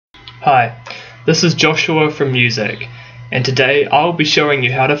Hi, this is Joshua from Music, and today I'll be showing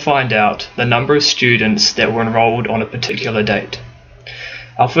you how to find out the number of students that were enrolled on a particular date.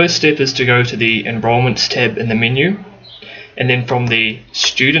 Our first step is to go to the Enrollments tab in the menu, and then from the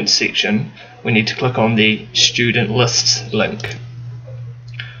Students section we need to click on the Student Lists link.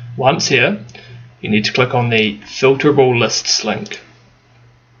 Once here, you need to click on the Filterable Lists link.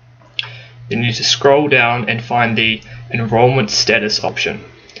 Then you need to scroll down and find the Enrollment Status option.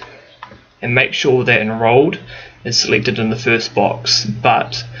 And make sure that enrolled is selected in the first box,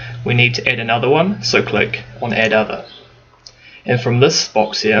 but we need to add another one, so click on Add Other. And from this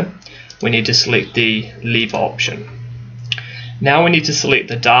box here, we need to select the Leave option. Now we need to select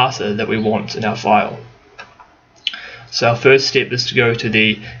the data that we want in our file. So our first step is to go to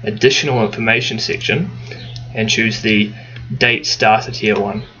the Additional Information section and choose the Date Started Here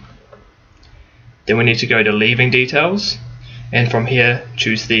one. Then we need to go to Leaving Details, and from here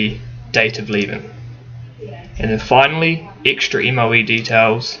choose the date of leaving. And then finally, Extra MOE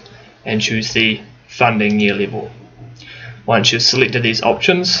Details, and choose the funding year level. Once you've selected these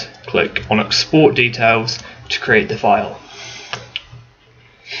options, click on Export Details to create the file.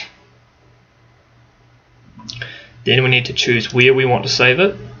 Then we need to choose where we want to save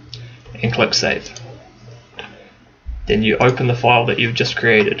it and click Save. Then you open the file that you've just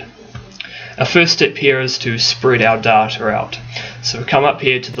created. Our first step here is to spread our data out. So we come up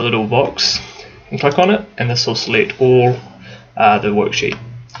here to the little box and click on it, and this will select all the worksheet.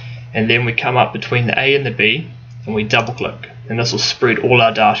 And then we come up between the A and the B and we double click, and this will spread all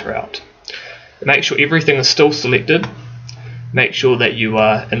our data out. Make sure everything is still selected. Make sure that you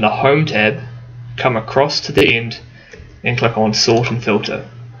are in the Home tab, come across to the end and click on Sort and Filter.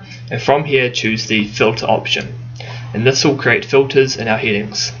 And from here choose the Filter option, and this will create filters in our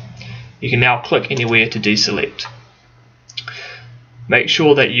headings. You can now click anywhere to deselect. Make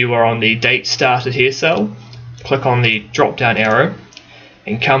sure that you are on the Date Started Here cell, click on the drop down arrow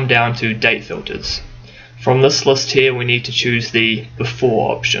and come down to Date Filters. From this list here we need to choose the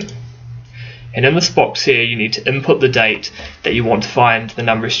Before option. And in this box here you need to input the date that you want to find the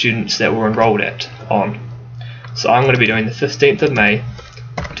number of students that were enrolled on. So I'm going to be doing the 15th of May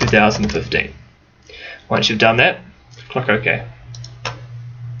 2015. Once you've done that, click OK.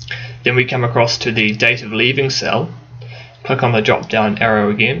 Then we come across to the Date of Leaving cell, click on the drop down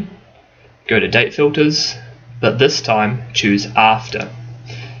arrow again, go to Date Filters, but this time choose After.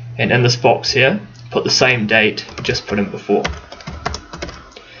 And in this box here, put the same date you just put in before.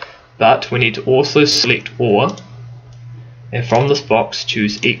 But we need to also select Or, and from this box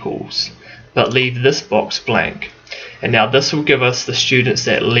choose Equals, but leave this box blank. And now this will give us the students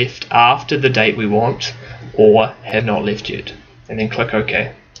that left after the date we want, or have not left yet. And then click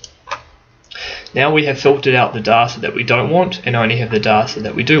OK. Now we have filtered out the data that we don't want and only have the data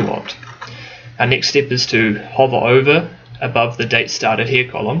that we do want. Our next step is to hover over above the Date Started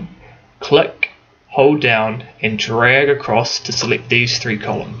Here column, click, hold down and drag across to select these three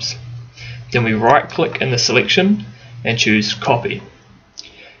columns. Then we right click in the selection and choose Copy.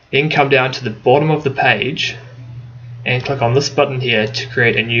 Then come down to the bottom of the page and click on this button here to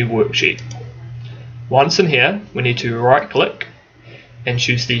create a new worksheet. Once in here, we need to right click and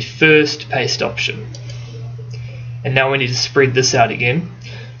choose the first paste option. And now we need to spread this out again,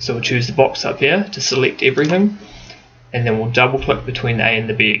 so we'll choose the box up here to select everything, and then we'll double click between the A and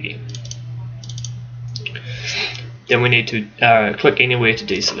the B again. Then we need to click anywhere to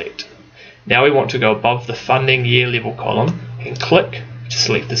deselect. Now we want to go above the funding year level column and click to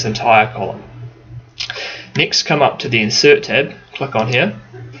select this entire column. Next, come up to the Insert tab, click on here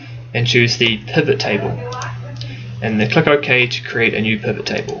and choose the Pivot Table, and then click OK to create a new pivot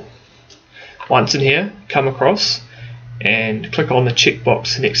table. Once in here, come across and click on the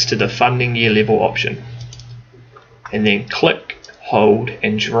checkbox next to the funding year level option, and then click, hold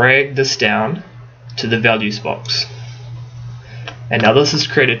and drag this down to the values box. And now this has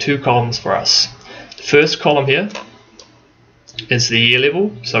created two columns for us. The first column here is the year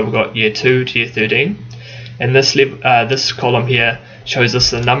level, so we've got year 2 to year 13, and this column here shows us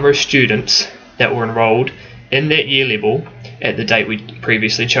the number of students that were enrolled in that year level at the date we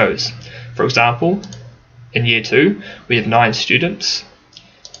previously chose. For example, in year 2 we have 9 students,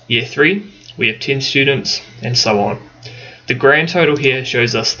 year 3 we have 10 students, and so on. The grand total here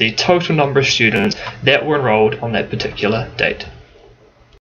shows us the total number of students that were enrolled on that particular date.